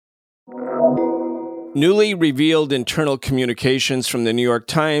Newly revealed internal communications from the New York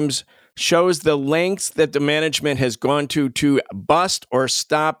Times shows the lengths that the management has gone to bust or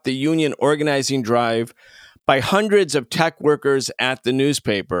stop the union organizing drive by hundreds of tech workers at the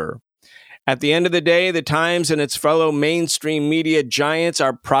newspaper. At the end of the day, the Times and its fellow mainstream media giants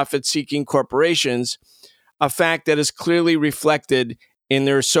are profit-seeking corporations, a fact that is clearly reflected in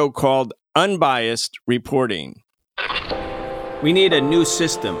their so-called unbiased reporting. We need a new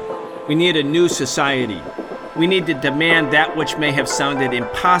system. We need a new society. We need to demand that which may have sounded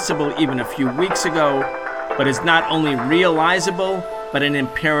impossible even a few weeks ago, but is not only realizable, but an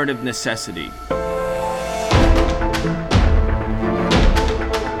imperative necessity.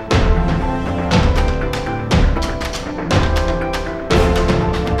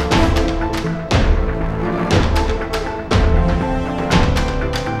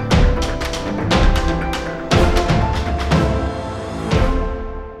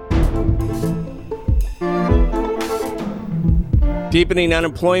 Deepening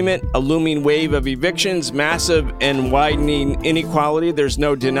unemployment, a looming wave of evictions, massive and widening inequality, there's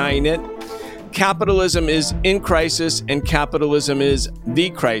no denying it. Capitalism is in crisis, and capitalism is the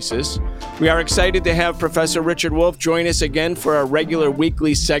crisis. We are excited to have Professor Richard Wolff join us again for our regular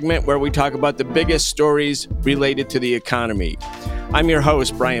weekly segment where we talk about the biggest stories related to the economy. I'm your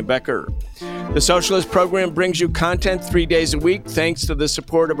host, Brian Becker. The Socialist Program brings you content 3 days a week thanks to the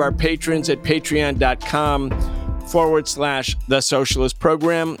support of our patrons at patreon.com/The Socialist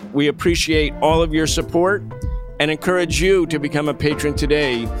Program. We appreciate all of your support and encourage you to become a patron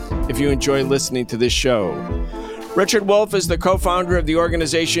today if you enjoy listening to this show. Richard Wolff is the co-founder of the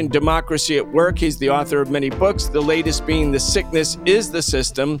organization Democracy at Work. He's the author of many books, the latest being The Sickness is the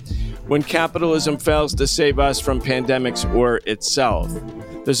System, When Capitalism Fails to Save Us from Pandemics or Itself.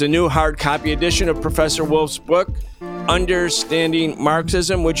 There's a new hard copy edition of Professor Wolff's book, Understanding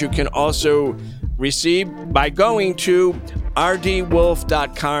Marxism, which you can also receive by going to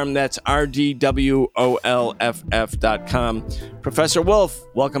rdwolff.com. That's rdwolff.com. Professor Wolff,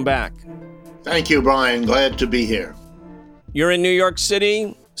 welcome back. Thank you, Brian. Glad to be here. You're in New York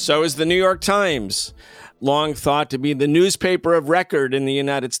City. So is the New York Times, long thought to be the newspaper of record in the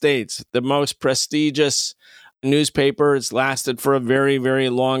United States, the most prestigious newspaper. It's lasted for a very, very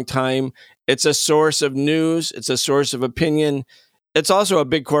long time. It's a source of news. It's a source of opinion. It's also a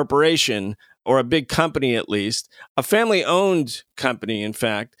big corporation, or a big company at least, a family-owned company, in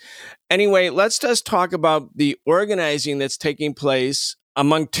fact. Anyway, let's just talk about the organizing that's taking place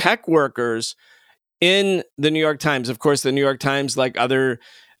among tech workers in the New York Times. Of course, the New York Times, like other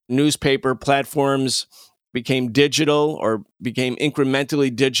newspaper platforms, became digital or became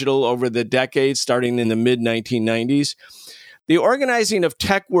incrementally digital over the decades, starting in the mid-1990s. The organizing of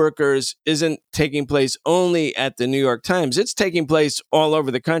tech workers isn't taking place only at the New York Times. It's taking place all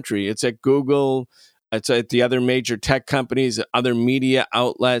over the country. It's at Google. It's at the other major tech companies, other media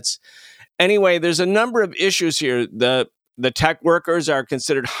outlets. Anyway, there's a number of issues here. The tech workers are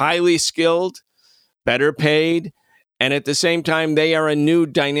considered highly skilled, better paid, and at the same time, they are a new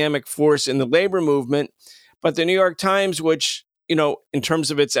dynamic force in the labor movement. But the New York Times, which, in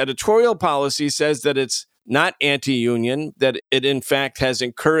terms of its editorial policy, says that it's not anti-union, that it in fact has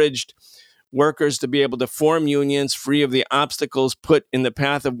encouraged workers to be able to form unions free of the obstacles put in the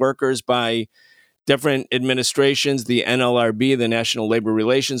path of workers by different administrations, the NLRB, the National Labor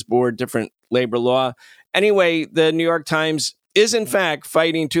Relations Board, different labor law. Anyway, the New York Times is in fact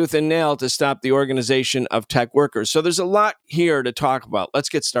fighting tooth and nail to stop the organization of tech workers. So there's a lot here to talk about. Let's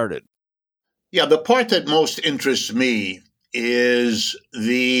get started. Yeah, the part that most interests me is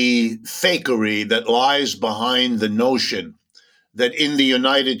the fakery that lies behind the notion that in the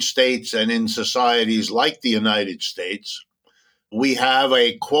United States and in societies like the United States, we have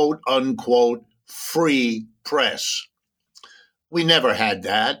a quote-unquote free press. We never had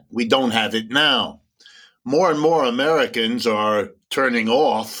that. We don't have it now. More and more Americans are turning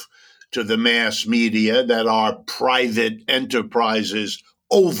off to the mass media that are private enterprises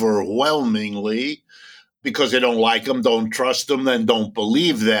overwhelmingly, because they don't like them, don't trust them, and don't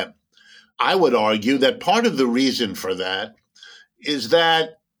believe them. I would argue that part of the reason for that is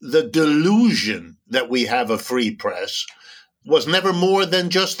that the delusion that we have a free press was never more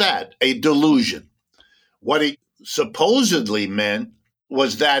than just that, a delusion. What it supposedly meant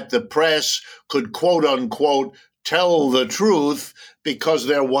was that the press could, quote unquote, tell the truth because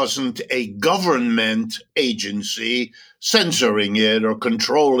there wasn't a government agency censoring it or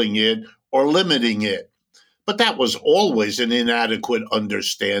controlling it or limiting it. But that was always an inadequate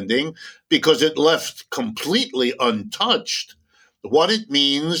understanding because it left completely untouched what it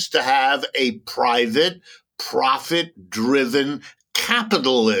means to have a private, profit-driven,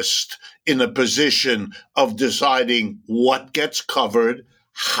 capitalist in a position of deciding what gets covered,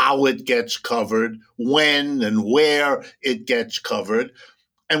 how it gets covered, when and where it gets covered.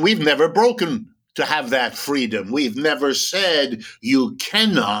 And we've never broken to have that freedom. We've never said you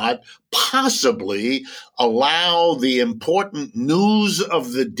cannot possibly allow the important news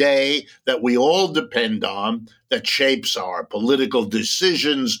of the day that we all depend on, that shapes our political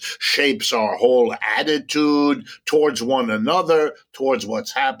decisions, shapes our whole attitude towards one another, towards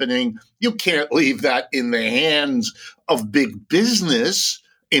what's happening. You can't leave that in the hands of big business,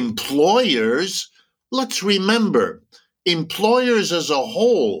 employers. Let's remember, employers as a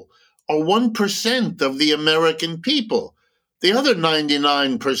whole are 1% of the American people. The other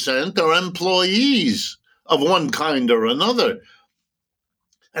 99% are employees of one kind or another.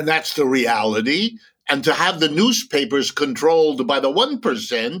 And that's the reality. And to have the newspapers controlled by the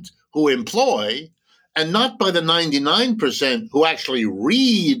 1% who employ and not by the 99% who actually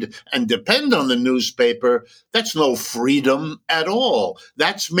read and depend on the newspaper, that's no freedom at all.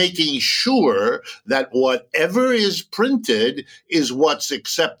 That's making sure that whatever is printed is what's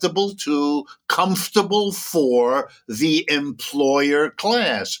acceptable to, comfortable for the employer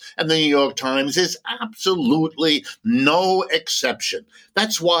class. And the New York Times is absolutely no exception.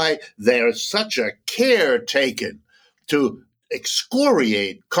 That's why there's such a care taken to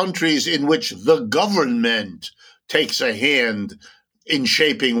excoriate countries in which the government takes a hand in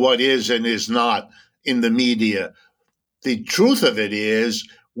shaping what is and is not in the media. The truth of it is,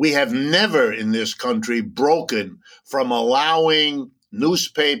 we have never in this country broken from allowing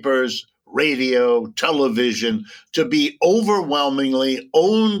newspapers, radio, television to be overwhelmingly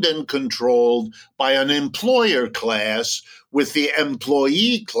owned and controlled by an employer class, with the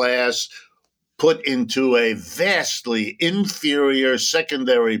employee class put into a vastly inferior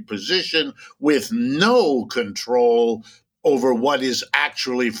secondary position with no control over what is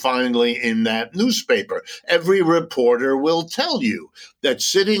actually finally in that newspaper. Every reporter will tell you that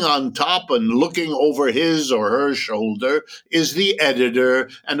sitting on top and looking over his or her shoulder is the editor,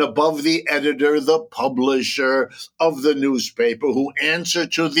 and above the editor, the publisher of the newspaper, who answer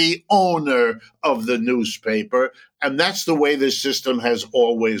to the owner of the newspaper. And that's the way the system has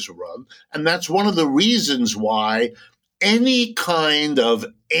always run. And that's one of the reasons why any kind of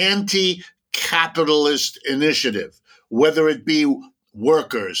anti-capitalist initiative, whether it be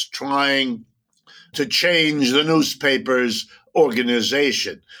workers trying to change the newspaper's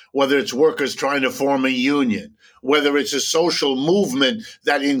organization, whether it's workers trying to form a union, whether it's a social movement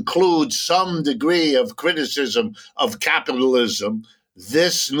that includes some degree of criticism of capitalism,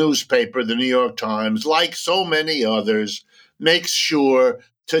 this newspaper, the New York Times, like so many others, makes sure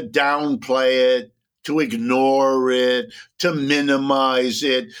to downplay it, to ignore it, to minimize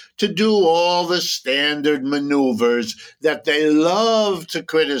it, to do all the standard maneuvers that they love to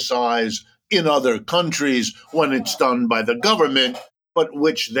criticize in other countries when it's done by the government, but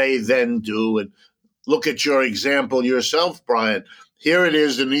which they then do. And look at your example yourself, Brian. Here it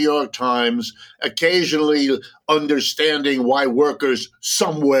is, the New York Times, occasionally understanding why workers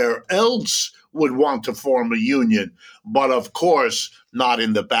somewhere else would want to form a union, but of course, not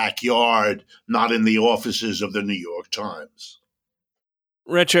in the backyard, not in the offices of the New York Times.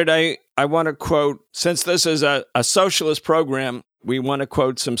 Richard, I want to quote, since this is a socialist program, we want to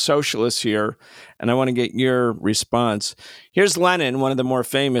quote some socialists here, and I want to get your response. Here's Lenin, one of the more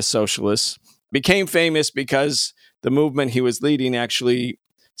famous socialists, became famous because the movement he was leading actually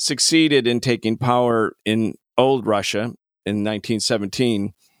succeeded in taking power in old Russia in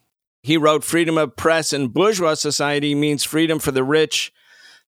 1917. He wrote, "Freedom of press in bourgeois society means freedom for the rich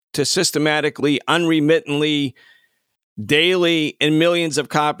to systematically, unremittingly, daily, in millions of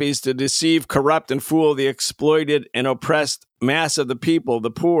copies, to deceive, corrupt, and fool the exploited and oppressed mass of the people,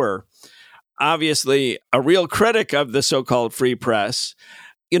 the poor." Obviously, a real critic of the so-called free press.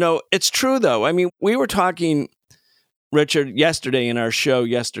 You know, it's true, though. I mean, we were talking, Richard, yesterday in our show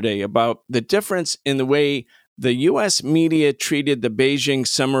about the difference in the way the U.S. media treated the Beijing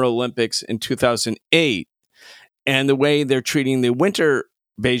Summer Olympics in 2008 and the way they're treating the Winter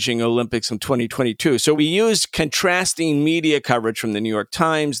Beijing Olympics in 2022. So we used contrasting media coverage from the New York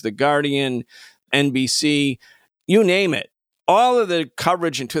Times, The Guardian, NBC, you name it. All of the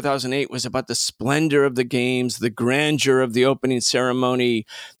coverage in 2008 was about the splendor of the games, the grandeur of the opening ceremony,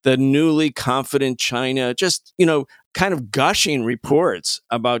 the newly confident China, just, kind of gushing reports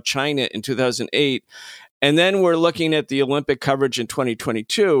about China in 2008. And then we're looking at the Olympic coverage in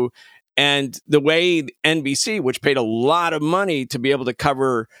 2022, and the way NBC, which paid a lot of money to be able to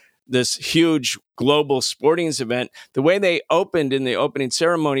cover this huge global sporting event, the way they opened in the opening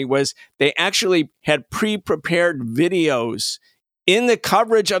ceremony was they actually had pre-prepared videos in the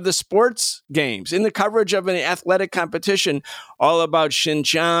coverage of the sports games, in the coverage of an athletic competition, all about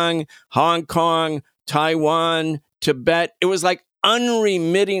Xinjiang, Hong Kong, Taiwan, Tibet. It was like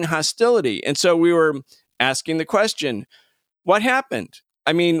unremitting hostility. And so we were asking the question, what happened?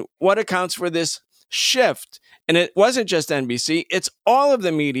 I mean, what accounts for this shift? And it wasn't just NBC, it's all of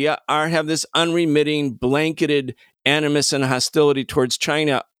the media have this unremitting, blanketed animus and hostility towards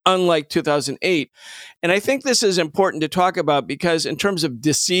China, unlike 2008. And I think this is important to talk about because in terms of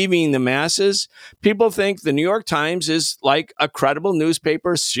deceiving the masses, people think the New York Times is like a credible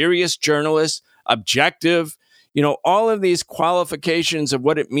newspaper, serious journalist, objective, all of these qualifications of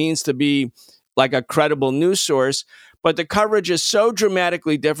what it means to be like a credible news source. But the coverage is so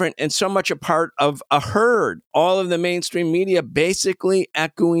dramatically different and so much a part of a herd, all of the mainstream media basically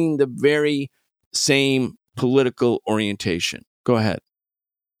echoing the very same political orientation. Go ahead.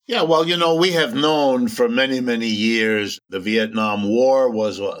 Yeah, well, we have known for many, many years the Vietnam War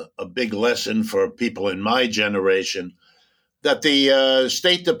was a big lesson for people in my generation, that the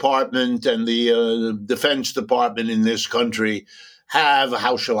State Department and the Defense Department in this country have,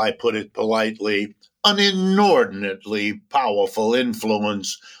 how shall I put it politely, an inordinately powerful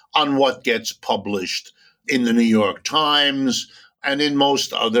influence on what gets published in the New York Times and in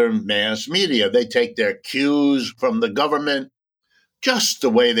most other mass media. They take their cues from the government, just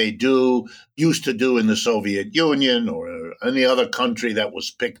the way they used to do in the Soviet Union or any other country that was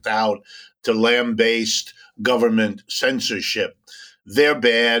picked out to lambaste government censorship. They're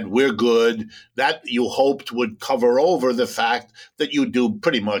bad, we're good. That you hoped would cover over the fact that you do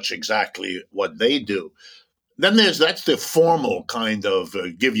pretty much exactly what they do. Then that's the formal kind of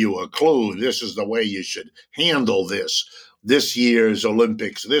give you a clue. This is the way you should handle this. This year's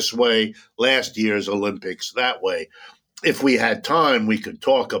Olympics this way, last year's Olympics that way. If we had time, we could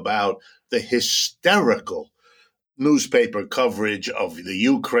talk about the hysterical newspaper coverage of the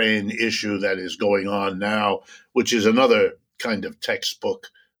Ukraine issue that is going on now, which is another kind of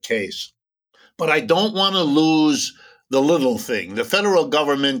textbook case. But I don't want to lose the little thing. The federal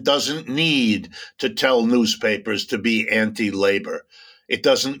government doesn't need to tell newspapers to be anti-labor. It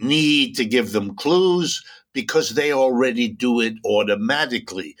doesn't need to give them clues because they already do it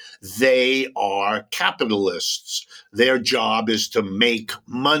automatically. They are capitalists. Their job is to make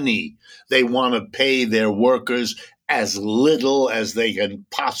money. They want to pay their workers as little as they can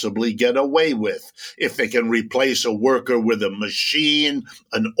possibly get away with. If they can replace a worker with a machine,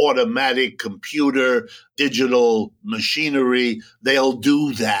 an automatic computer, digital machinery, they'll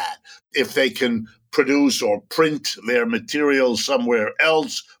do that. If they can produce or print their materials somewhere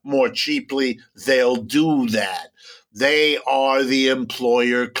else more cheaply, they'll do that. They are the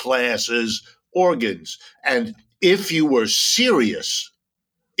employer class's organs. And if you were serious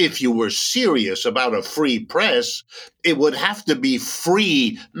about a free press, it would have to be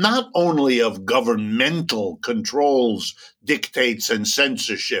free not only of governmental controls, dictates, and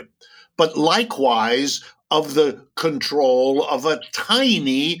censorship, but likewise of the control of a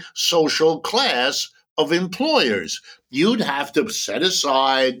tiny social class of employers. You'd have to set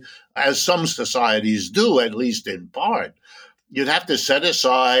aside, as some societies do, at least in part, you'd have to set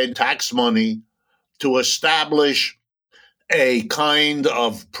aside tax money to establish a kind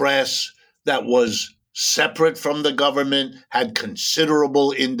of press that was separate from the government, had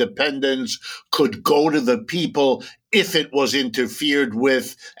considerable independence, could go to the people if it was interfered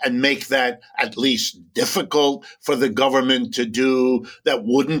with and make that at least difficult for the government to do, that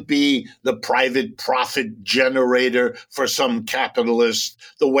wouldn't be the private profit generator for some capitalist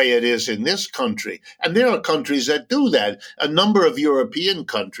the way it is in this country. And there are countries that do that. A number of European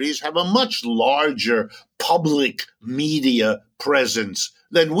countries have a much larger public media presence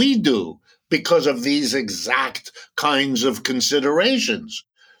than we do because of these exact kinds of considerations.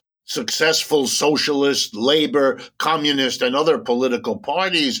 Successful socialist, labor, communist, and other political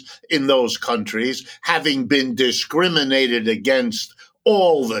parties in those countries, having been discriminated against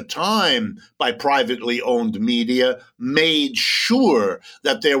all the time by privately owned media, made sure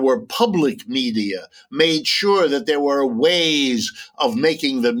that there were public media, made sure that there were ways of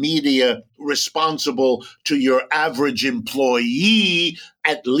making the media responsible to your average employee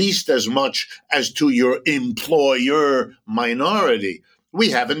at least as much as to your employer minority.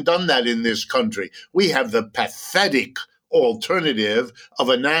 We haven't done that in this country. We have the pathetic alternative of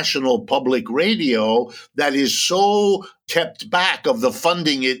a national public radio that is so kept back of the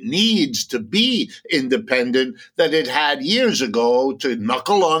funding it needs to be independent that it had years ago to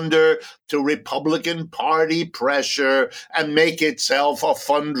knuckle under to Republican Party pressure and make itself a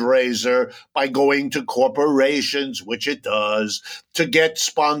fundraiser by going to corporations, which it does, to get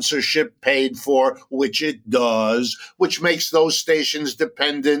sponsorship paid for, which it does, which makes those stations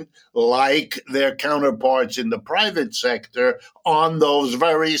dependent, like their counterparts in the private sector, on those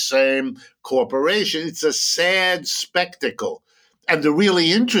very same corporations. It's a sad spectacle. And the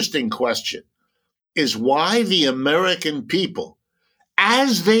really interesting question is why the American people,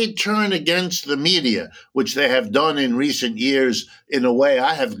 as they turn against the media, which they have done in recent years in a way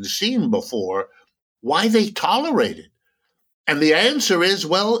I haven't seen before, why they tolerate it. And the answer is,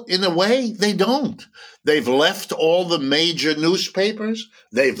 well, in a way, they don't. They've left all the major newspapers.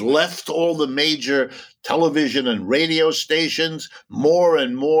 They've left all the major television and radio stations. More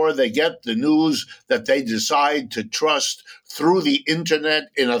and more, they get the news that they decide to trust through the internet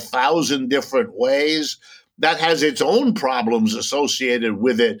in 1,000 different ways. That has its own problems associated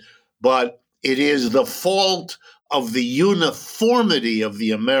with it, but it is the fault of the uniformity of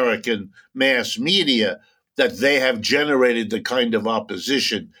the American mass media that they have generated the kind of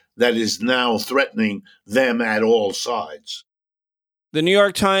opposition that is now threatening them at all sides. The New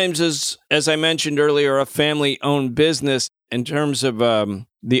York Times is, as I mentioned earlier, a family-owned business in terms of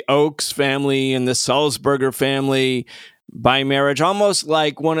the Oaks family and the Sulzberger family by marriage, almost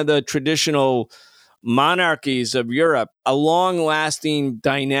like one of the traditional monarchies of Europe, a long-lasting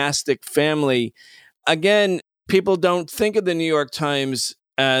dynastic family. Again, people don't think of the New York Times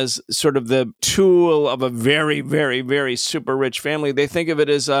as sort of the tool of a very, very, very super rich family. They think of it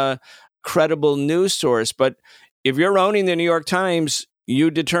as a credible news source. But if you're owning the New York Times,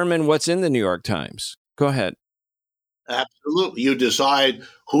 you determine what's in the New York Times. Go ahead. Absolutely. You decide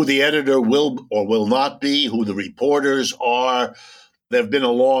who the editor will or will not be, who the reporters are. There have been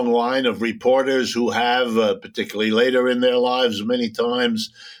a long line of reporters who have, particularly later in their lives, many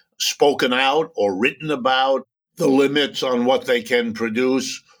times spoken out or written about the limits on what they can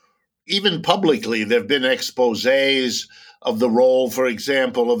produce. Even publicly, there have been exposés of the role, for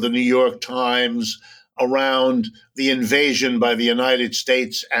example, of the New York Times around the invasion by the United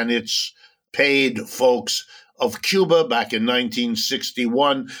States and its paid folks of Cuba back in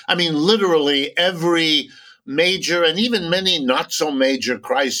 1961. I mean, literally every major and even many not so major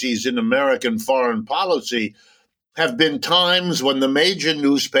crises in American foreign policy have been times when the major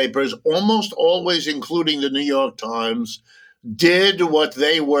newspapers, almost always including the New York Times, did what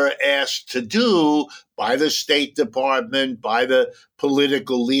they were asked to do by the State Department, by the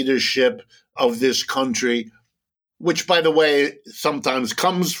political leadership of this country, which, by the way, sometimes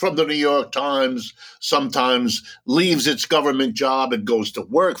comes from the New York Times, sometimes leaves its government job and goes to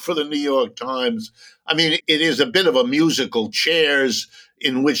work for the New York Times. I mean, it is a bit of a musical chairs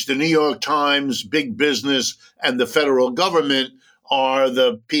in which the New York Times, big business, and the federal government are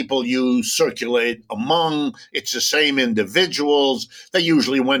the people you circulate among. It's the same individuals. They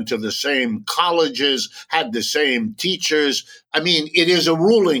usually went to the same colleges, had the same teachers. I mean, it is a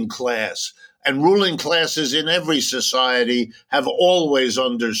ruling class. And ruling classes in every society have always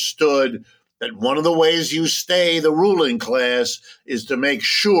understood that one of the ways you stay the ruling class is to make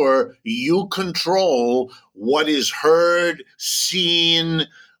sure you control what is heard, seen,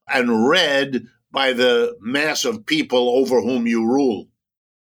 and read by the mass of people over whom you rule.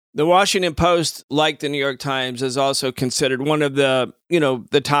 The Washington Post, like the New York Times, is also considered one of the,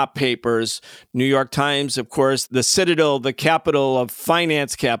 the top papers. New York Times, of course, the citadel, the capital of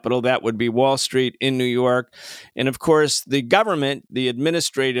finance capital, that would be Wall Street in New York. And of course, the government, the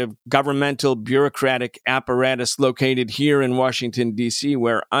administrative, governmental, bureaucratic apparatus located here in Washington, D.C.,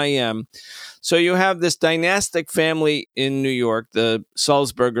 where I am. So you have this dynastic family in New York, the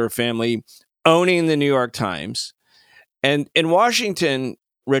Sulzberger family, owning the New York Times. And in Washington,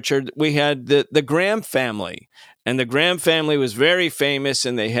 Richard, we had the Graham family, and the Graham family was very famous,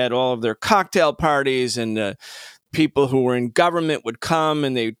 and they had all of their cocktail parties, and people who were in government would come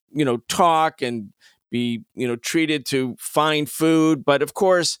and they, talk and be, treated to fine food. But of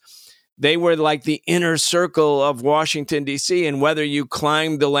course, they were like the inner circle of Washington, D.C., and whether you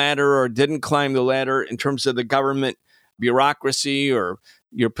climbed the ladder or didn't climb the ladder in terms of the government bureaucracy or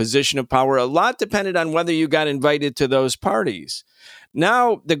your position of power, a lot depended on whether you got invited to those parties.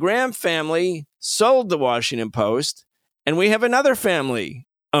 Now, the Graham family sold the Washington Post, and we have another family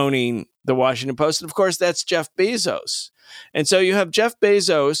owning the Washington Post. And of course, that's Jeff Bezos. And so you have Jeff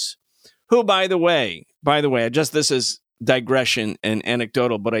Bezos, who, by the way, this is digression and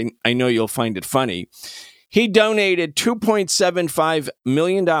anecdotal, but I know you'll find it funny. He donated $2.75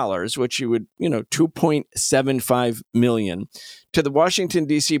 million, which you would, $2.75 million, to the Washington,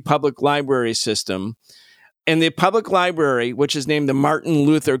 D.C. Public Library System. And the public library, which is named the Martin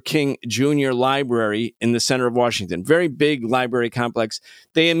Luther King Jr. Library in the center of Washington, very big library complex,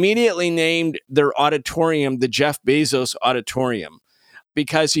 they immediately named their auditorium the Jeff Bezos Auditorium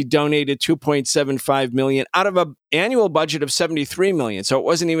because he donated $2.75 million out of an annual budget of $73 million. So it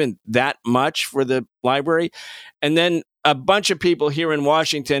wasn't even that much for the library. And then a bunch of people here in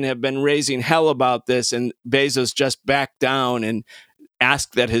Washington have been raising hell about this, and Bezos just backed down and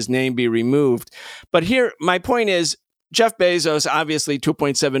asked that his name be removed. But here, my point is, Jeff Bezos, obviously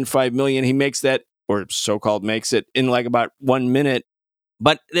 $2.75 million, he makes that, or so-called makes it, in like about 1 minute.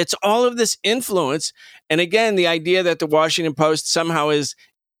 But it's all of this influence. And again, the idea that the Washington Post somehow is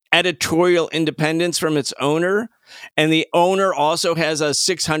editorial independence from its owner. And the owner also has a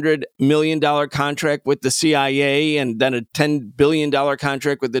 $600 million contract with the CIA and then a $10 billion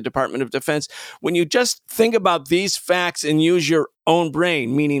contract with the Department of Defense. When you just think about these facts and use your own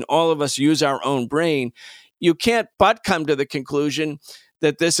brain, meaning all of us use our own brain, you can't but come to the conclusion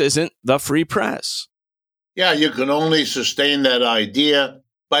that this isn't the free press. Yeah, you can only sustain that idea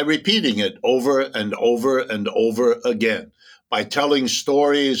by repeating it over and over and over again, by telling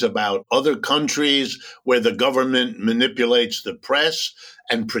stories about other countries where the government manipulates the press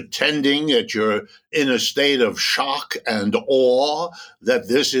and pretending that you're in a state of shock and awe that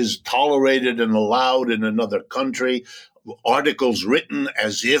this is tolerated and allowed in another country. Articles written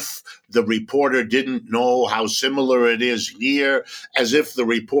as if the reporter didn't know how similar it is here, as if the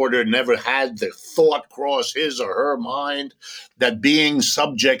reporter never had the thought cross his or her mind that being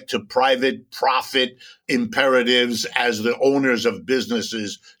subject to private profit imperatives, as the owners of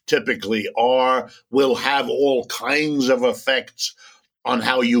businesses typically are, will have all kinds of effects on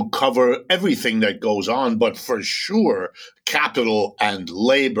how you cover everything that goes on, but for sure, capital and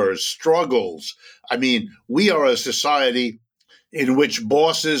labor struggles. I mean, we are a society in which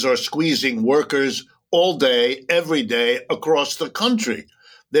bosses are squeezing workers all day, every day across the country.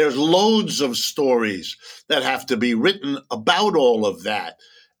 There's loads of stories that have to be written about all of that.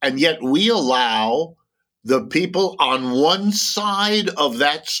 And yet we allow the people on one side of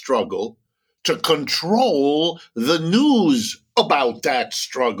that struggle to control the news about that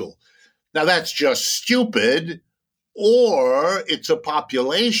struggle. Now, that's just stupid, or it's a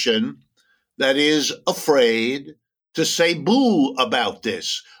population that is afraid to say boo about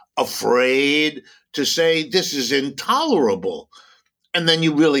this, afraid to say this is intolerable. And then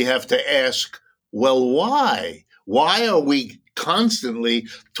you really have to ask, well, why? Why are we constantly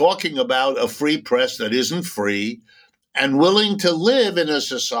talking about a free press that isn't free and willing to live in a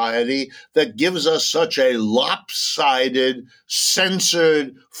society that gives us such a lopsided,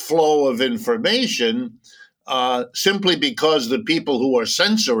 censored flow of information simply because the people who are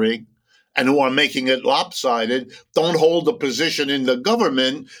censoring and who are making it lopsided don't hold a position in the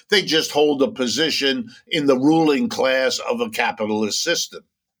government. They just hold a position in the ruling class of a capitalist system.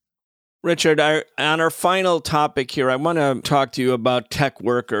 Richard, on our final topic here, I want to talk to you about tech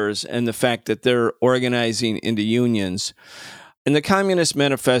workers and the fact that they're organizing into unions. In the Communist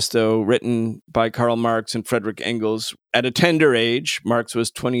Manifesto, written by Karl Marx and Friedrich Engels, at a tender age, Marx was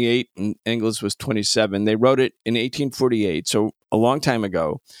 28 and Engels was 27. They wrote it in 1848, so a long time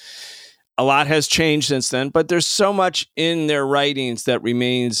ago. A lot has changed since then, but there's so much in their writings that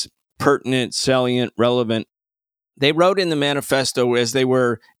remains pertinent, salient, relevant. They wrote in the manifesto, as they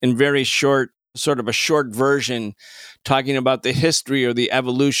were in very short, sort of a short version, talking about the history or the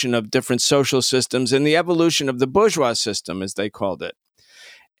evolution of different social systems and the evolution of the bourgeois system, as they called it.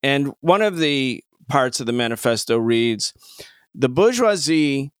 And one of the parts of the manifesto reads, "The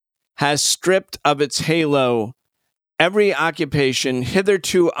bourgeoisie has stripped of its halo every occupation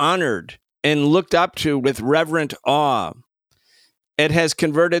hitherto honored and looked up to with reverent awe. It has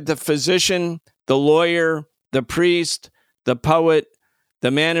converted the physician, the lawyer, the priest, the poet,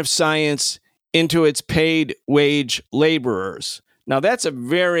 the man of science into its paid wage laborers." Now, that's a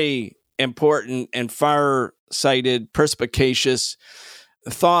very important and far-sighted, perspicacious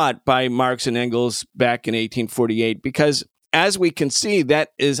thought by Marx and Engels back in 1848, because as we can see, that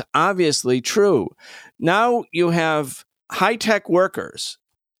is obviously true. Now you have high-tech workers,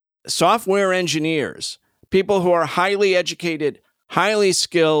 software engineers, people who are highly educated, highly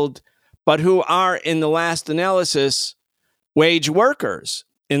skilled, but who are, in the last analysis, wage workers.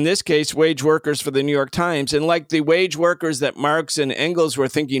 In this case, wage workers for the New York Times. And like the wage workers that Marx and Engels were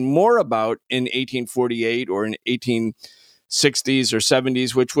thinking more about in 1848 or in 1860s or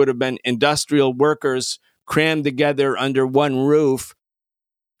 70s, which would have been industrial workers crammed together under one roof,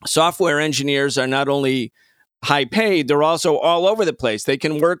 software engineers are not only high paid, they're also all over the place. They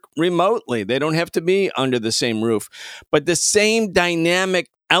can work remotely. They don't have to be under the same roof. But the same dynamic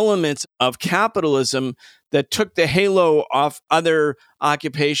elements of capitalism that took the halo off other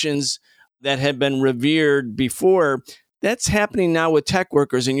occupations that had been revered before, that's happening now with tech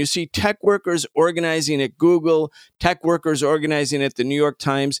workers. And you see tech workers organizing at Google, tech workers organizing at the New York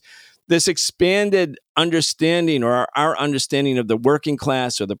Times. This expanded understanding, or our understanding of the working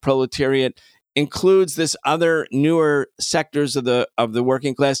class or the proletariat, includes this other newer sectors of the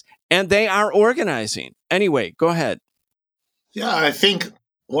working class, and they are organizing. Anyway, go ahead. Yeah, I think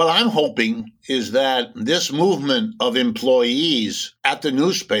what I'm hoping is that this movement of employees at the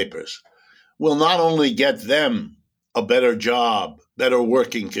newspapers will not only get them a better job, better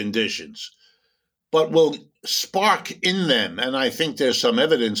working conditions, but will spark in them, and I think there's some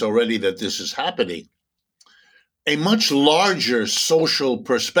evidence already that this is happening, a much larger social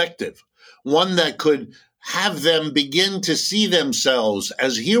perspective, one that could have them begin to see themselves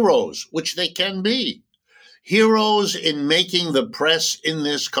as heroes, which they can be. Heroes in making the press in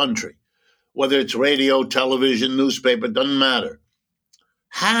this country, whether it's radio, television, newspaper, doesn't matter,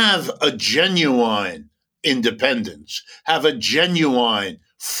 have a genuine independence, have a genuine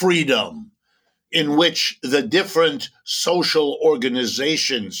freedom in which the different social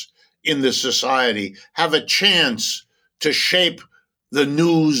organizations in the society have a chance to shape the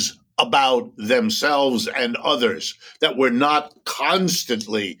news about themselves and others, that we're not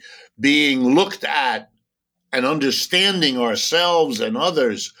constantly being looked at and understanding ourselves and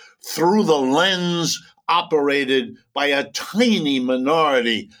others through the lens operated by a tiny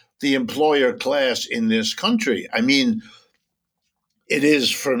minority, the employer class in this country. I mean, it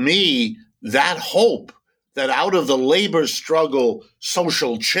is for me that hope that out of the labor struggle,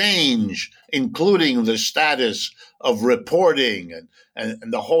 social change, including the status of reporting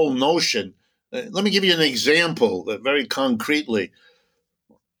and the whole notion. Let me give you an example very concretely.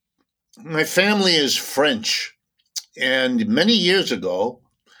 My family is French, and many years ago,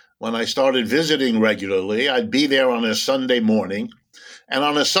 when I started visiting regularly, I'd be there on a Sunday morning. And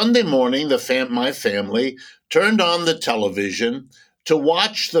on a Sunday morning, my family turned on the television to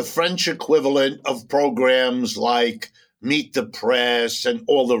watch the French equivalent of programs like Meet the Press and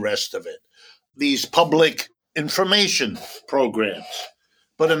all the rest of it, these public information programs.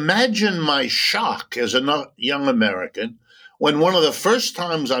 But imagine my shock as a young American when one of the first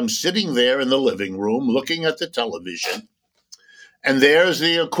times I'm sitting there in the living room looking at the television, and there's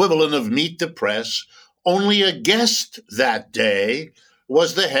the equivalent of Meet the Press, only a guest that day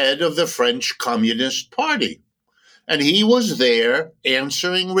was the head of the French Communist Party. And he was there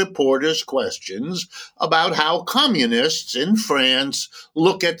answering reporters' questions about how communists in France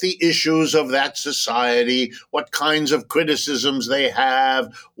look at the issues of that society, what kinds of criticisms they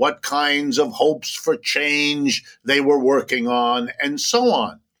have, what kinds of hopes for change they were working on, and so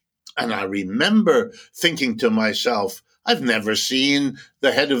on. And I remember thinking to myself, I've never seen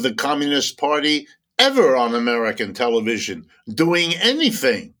the head of the Communist Party ever on American television doing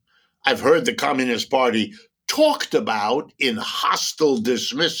anything. I've heard the Communist Party talked about in hostile,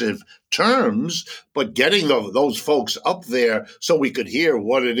 dismissive terms, but getting those folks up there so we could hear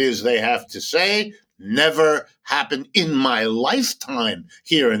what it is they have to say never happened in my lifetime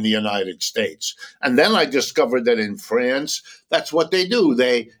here in the United States. And then I discovered that in France, that's what they do.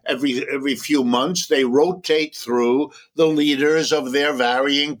 They every few months they rotate through the leaders of their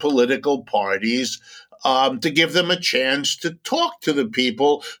varying political parties to give them a chance to talk to the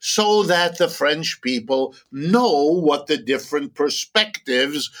people so that the French people know what the different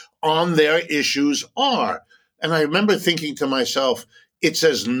perspectives on their issues are. And I remember thinking to myself, it's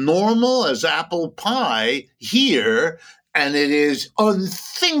as normal as apple pie here, and it is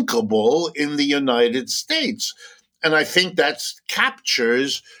unthinkable in the United States. And I think that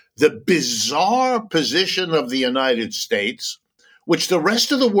captures the bizarre position of the United States, which the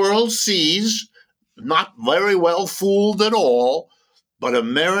rest of the world sees, not very well fooled at all, but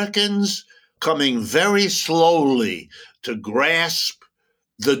Americans coming very slowly to grasp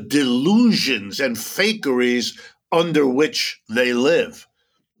the delusions and fakeries under which they live.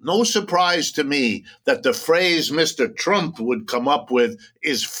 No surprise to me that the phrase Mr. Trump would come up with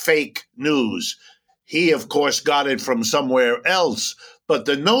is fake news. He, of course, got it from somewhere else, but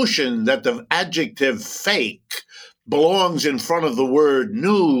the notion that the adjective fake belongs in front of the word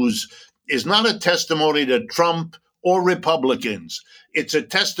news is not a testimony to Trump or Republicans. It's a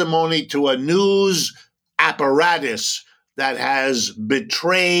testimony to a news apparatus that has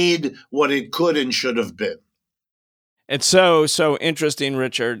betrayed what it could and should have been. It's so interesting,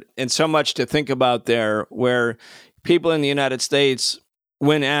 Richard, and so much to think about there, where people in the United States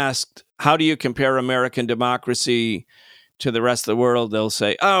when asked, how do you compare American democracy to the rest of the world, they'll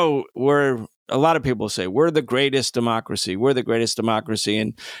say, a lot of people say, we're the greatest democracy. We're the greatest democracy.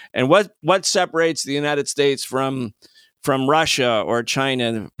 And what separates the United States from Russia or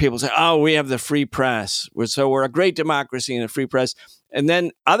China? People say, we have the free press. We're a great democracy and a free press. And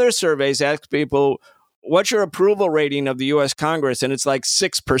then other surveys ask people, what's your approval rating of the U.S. Congress? And it's like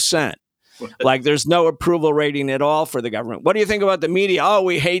 6%. Like there's no approval rating at all for the government. What do you think about the media?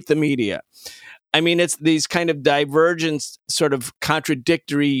 We hate the media. I mean, it's these kind of divergent, sort of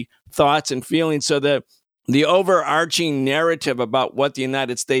contradictory thoughts and feelings. So the overarching narrative about what the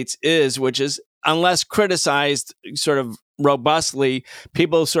United States is, which is, unless criticized sort of robustly,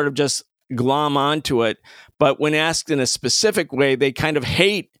 people sort of just glom onto it. But when asked in a specific way, they kind of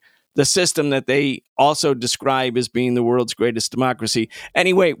hate the system that they also describe as being the world's greatest democracy.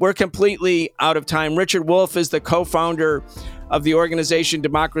 Anyway, we're completely out of time. Richard Wolff is the co-founder of the organization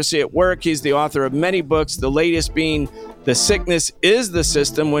Democracy at Work. He's the author of many books, the latest being The Sickness is the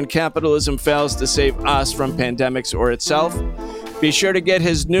System: When Capitalism Fails to Save Us from Pandemics or Itself. Be sure to get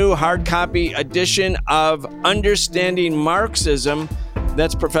his new hard copy edition of Understanding Marxism.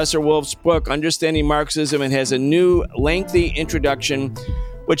 That's Professor Wolff's book, Understanding Marxism, and has a new lengthy introduction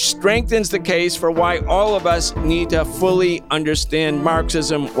which strengthens the case for why all of us need to fully understand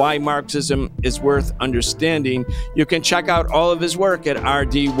Marxism, why Marxism is worth understanding. You can check out all of his work at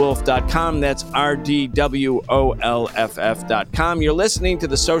rdwolff.com. That's rdwolff.com. You're listening to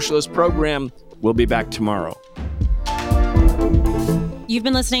The Socialist Program. We'll be back tomorrow. You've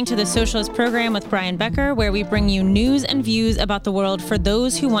been listening to The Socialist Program with Brian Becker, where we bring you news and views about the world for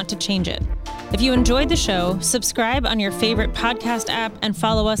those who want to change it. If you enjoyed the show, subscribe on your favorite podcast app and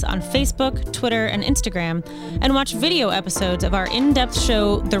follow us on Facebook, Twitter, and Instagram, and watch video episodes of our in-depth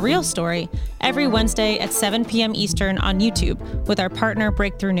show, The Real Story, every Wednesday at 7 p.m. Eastern on YouTube with our partner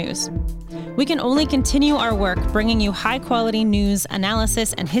Breakthrough News. We can only continue our work bringing you high-quality news,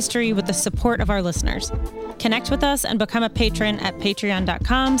 analysis, and history with the support of our listeners. Connect with us and become a patron at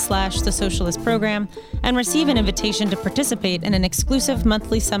patreon.com/The Socialist Program and receive an invitation to participate in an exclusive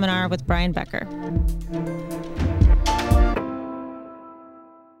monthly seminar with Brian Becker.